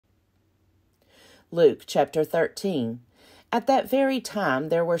Luke chapter 13. At that very time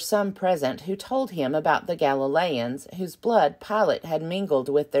there were some present who told him about the Galileans, whose blood Pilate had mingled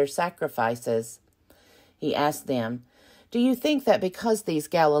with their sacrifices. He asked them, "Do you think that because these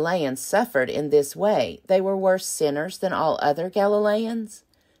Galileans suffered in this way, they were worse sinners than all other Galileans?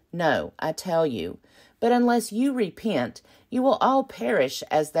 No, I tell you, but unless you repent, you will all perish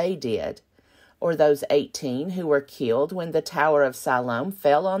as they did. Or those 18 who were killed when the Tower of Siloam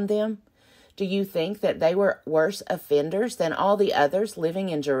fell on them? Do you think that they were worse offenders than all the others living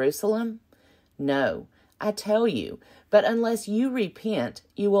in Jerusalem? No, I tell you, but unless you repent,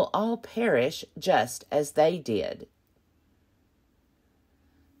 you will all perish just as they did."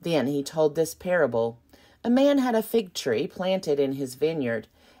 Then he told this parable. A man had a fig tree planted in his vineyard,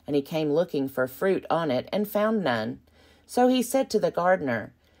 and he came looking for fruit on it and found none. So he said to the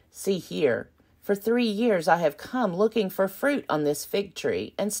gardener, "See here, for 3 years I have come looking for fruit on this fig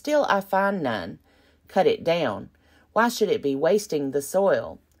tree, and still I find none. Cut it down. Why should it be wasting the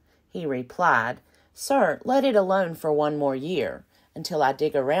soil?" He replied, "Sir, let it alone for 1 more year, until I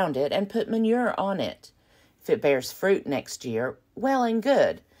dig around it and put manure on it. If it bears fruit next year, well and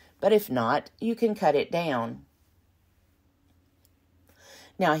good, but if not, you can cut it down."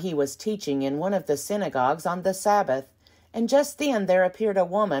 Now he was teaching in one of the synagogues on the Sabbath, and just then there appeared a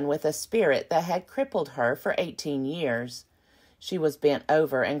woman with a spirit that had crippled her for 18 years. She was bent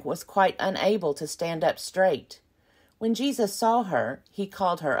over and was quite unable to stand up straight. When Jesus saw her, he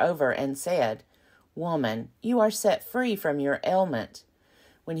called her over and said, "Woman, you are set free from your ailment."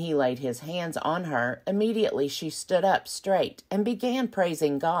 When he laid his hands on her, immediately she stood up straight and began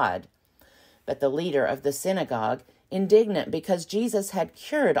praising God. But the leader of the synagogue, indignant because Jesus had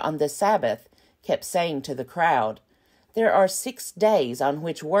cured on the Sabbath, kept saying to the crowd, "There are 6 days on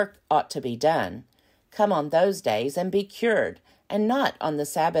which work ought to be done. Come on those days and be cured, and not on the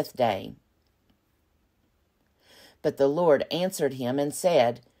Sabbath day." But the Lord answered him and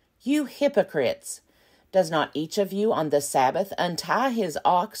said, "You hypocrites! Does not each of you on the Sabbath untie his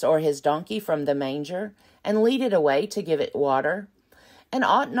ox or his donkey from the manger, and lead it away to give it water? And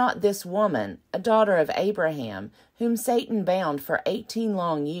ought not this woman, a daughter of Abraham, whom Satan bound for 18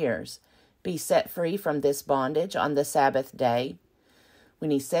 long years, be set free from this bondage on the Sabbath day?"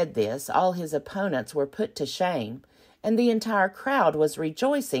 When he said this, all his opponents were put to shame, and the entire crowd was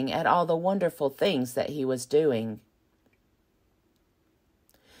rejoicing at all the wonderful things that he was doing.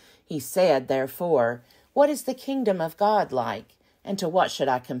 He said, therefore, "What is the kingdom of God like? And to what should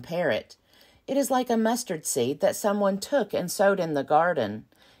I compare it? It is like a mustard seed that someone took and sowed in the garden.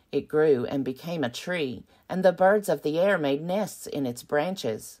 It grew and became a tree, and the birds of the air made nests in its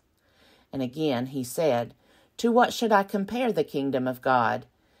branches." And again he said, "To what should I compare the kingdom of God?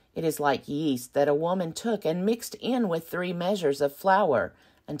 It is like yeast that a woman took and mixed in with 3 measures of flour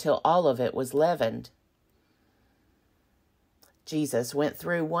until all of it was leavened." Jesus went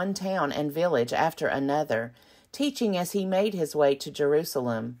through one town and village after another, teaching as he made his way to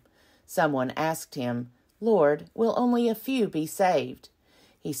Jerusalem. Someone asked him, "Lord, will only a few be saved?"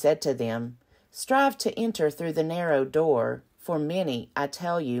 He said to them, "Strive to enter through the narrow door, for many, I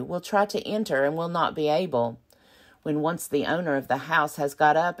tell you, will try to enter and will not be able. When once the owner of the house has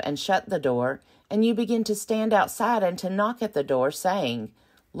got up and shut the door, and you begin to stand outside and to knock at the door, saying,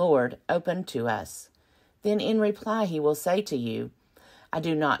 'Lord, open to us,' then in reply he will say to you, 'I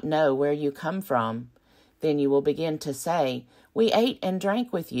do not know where you come from.' Then you will begin to say, 'We ate and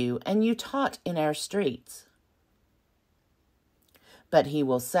drank with you, and you taught in our streets.' But he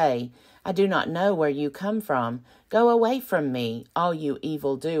will say, 'I do not know where you come from. Go away from me, all you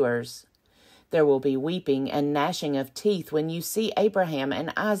evildoers.' There will be weeping and gnashing of teeth when you see Abraham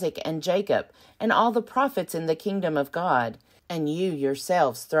and Isaac and Jacob and all the prophets in the kingdom of God, and you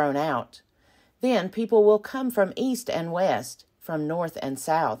yourselves thrown out. Then people will come from east and west, from north and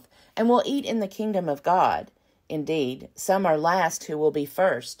south, and will eat in the kingdom of God. Indeed, some are last who will be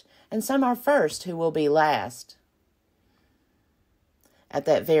first, and some are first who will be last." At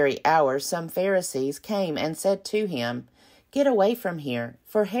that very hour some Pharisees came and said to him, "Get away from here,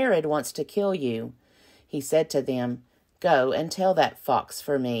 for Herod wants to kill you." He said to them, "Go and tell that fox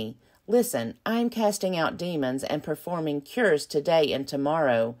for me. Listen, I am casting out demons and performing cures today and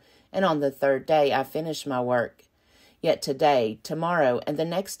tomorrow, and on the 3rd day I finish my work. Yet today, tomorrow, and the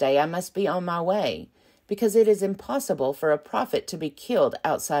next day I must be on my way, because it is impossible for a prophet to be killed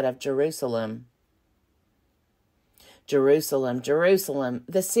outside of Jerusalem." "Jerusalem, Jerusalem,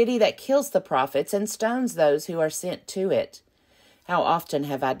 the city that kills the prophets and stones those who are sent to it. How often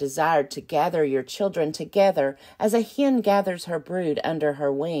have I desired to gather your children together as a hen gathers her brood under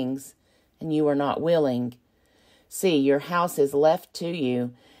her wings, and you are not willing. See, your house is left to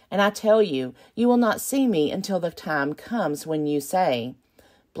you, And I tell you, you will not see me until the time comes when you say,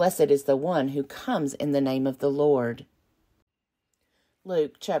 'Blessed is the one who comes in the name of the Lord.'"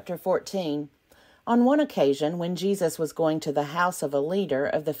 Luke chapter 14. On one occasion, when Jesus was going to the house of a leader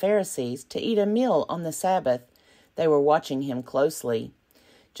of the Pharisees to eat a meal on the Sabbath, they were watching him closely.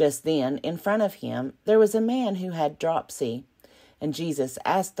 Just then, in front of him, there was a man who had dropsy. And Jesus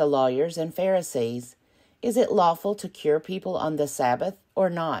asked the lawyers and Pharisees, "Is it lawful to cure people on the Sabbath or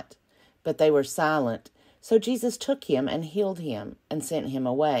not?" But they were silent. So Jesus took him and healed him and sent him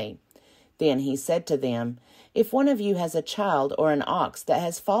away. Then he said to them, "If one of you has a child or an ox that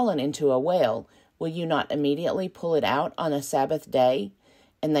has fallen into a well, will you not immediately pull it out on a Sabbath day?"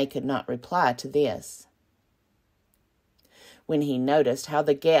 And they could not reply to this. When he noticed how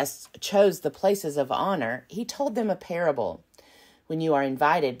the guests chose the places of honor, he told them a parable. "When you are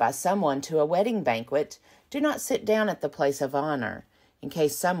invited by someone to a wedding banquet, do not sit down at the place of honor, in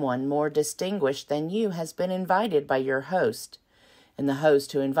case someone more distinguished than you has been invited by your host. And the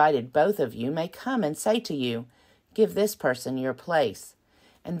host who invited both of you may come and say to you, 'Give this person your place.'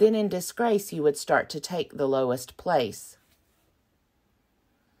 And then in disgrace you would start to take the lowest place.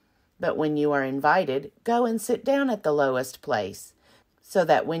 But when you are invited, go and sit down at the lowest place, so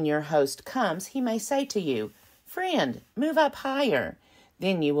that when your host comes, he may say to you, 'Friend, move up higher.'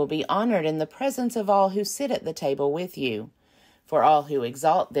 Then you will be honored in the presence of all who sit at the table with you. For all who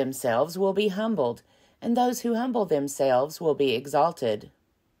exalt themselves will be humbled, and those who humble themselves will be exalted."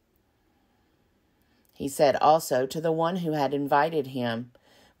 He said also to the one who had invited him,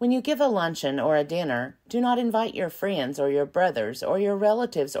 "When you give a luncheon or a dinner, do not invite your friends or your brothers or your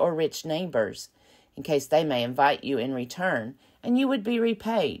relatives or rich neighbors, in case they may invite you in return, and you would be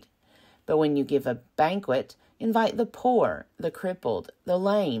repaid. But when you give a banquet, invite the poor, the crippled, the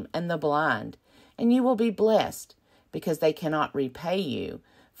lame, and the blind, and you will be blessed, because they cannot repay you,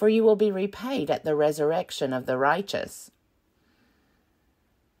 for you will be repaid at the resurrection of the righteous."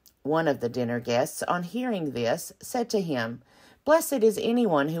 One of the dinner guests, on hearing this, said to him, "Blessed is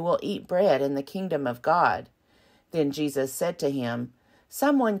anyone who will eat bread in the kingdom of God." Then Jesus said to him,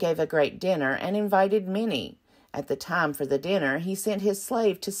 "Someone gave a great dinner and invited many. At the time for the dinner, he sent his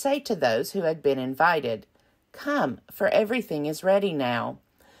slave to say to those who had been invited, 'Come, for everything is ready now.'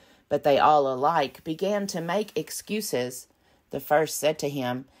 But they all alike began to make excuses. The first said to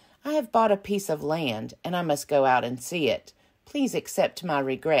him, 'I have bought a piece of land, and I must go out and see it. Please accept my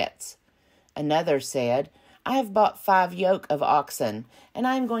regrets.' Another said, 'I have bought 5 yoke of oxen, and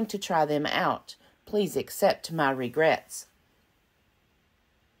I am going to try them out. Please accept my regrets.'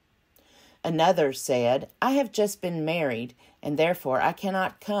 Another said, 'I have just been married, and therefore I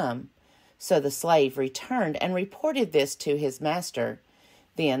cannot come.' So the slave returned and reported this to his master.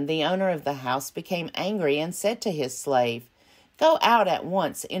 Then the owner of the house became angry and said to his slave, 'Go out at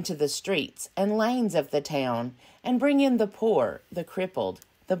once into the streets and lanes of the town, and bring in the poor, the crippled,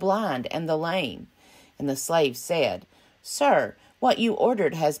 the blind, and the lame.' And the slave said, 'Sir, what you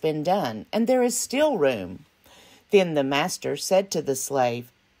ordered has been done, and there is still room.' Then the master said to the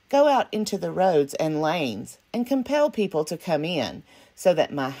slave, 'Go out into the roads and lanes, and compel people to come in, so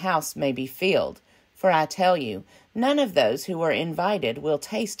that my house may be filled. For I tell you, none of those who were invited will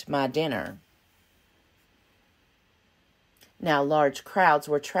taste my dinner.' Now large crowds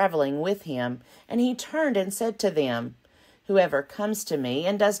were traveling with him, and he turned and said to them, 'Whoever comes to me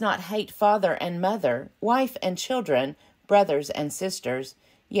and does not hate father and mother, wife and children, brothers and sisters,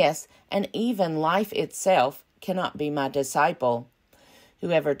 yes, and even life itself, cannot be my disciple.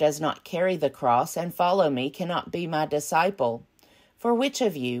 Whoever does not carry the cross and follow me cannot be my disciple. For which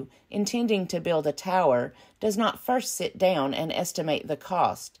of you, intending to build a tower, does not first sit down and estimate the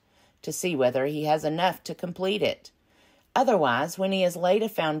cost, to see whether he has enough to complete it? Otherwise, when he has laid a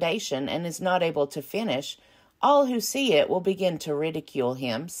foundation and is not able to finish, all who see it will begin to ridicule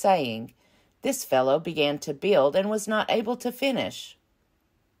him, saying, 'This fellow began to build and was not able to finish.'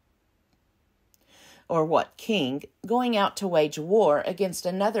 Or what king, going out to wage war against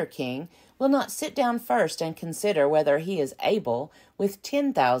another king, will not sit down first and consider whether he is able, with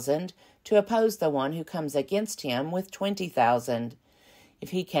 10,000, to oppose the one who comes against him with 20,000?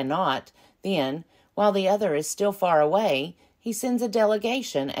 If he cannot, then, while the other is still far away, he sends a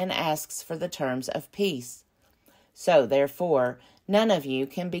delegation and asks for the terms of peace. So, therefore, none of you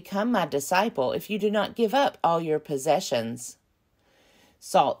can become my disciple if you do not give up all your possessions.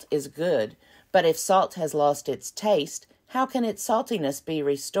 Salt is good, but if salt has lost its taste, how can its saltiness be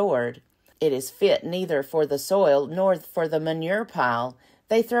restored? It is fit neither for the soil nor for the manure pile.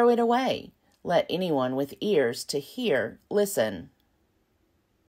 They throw it away. Let anyone with ears to hear listen."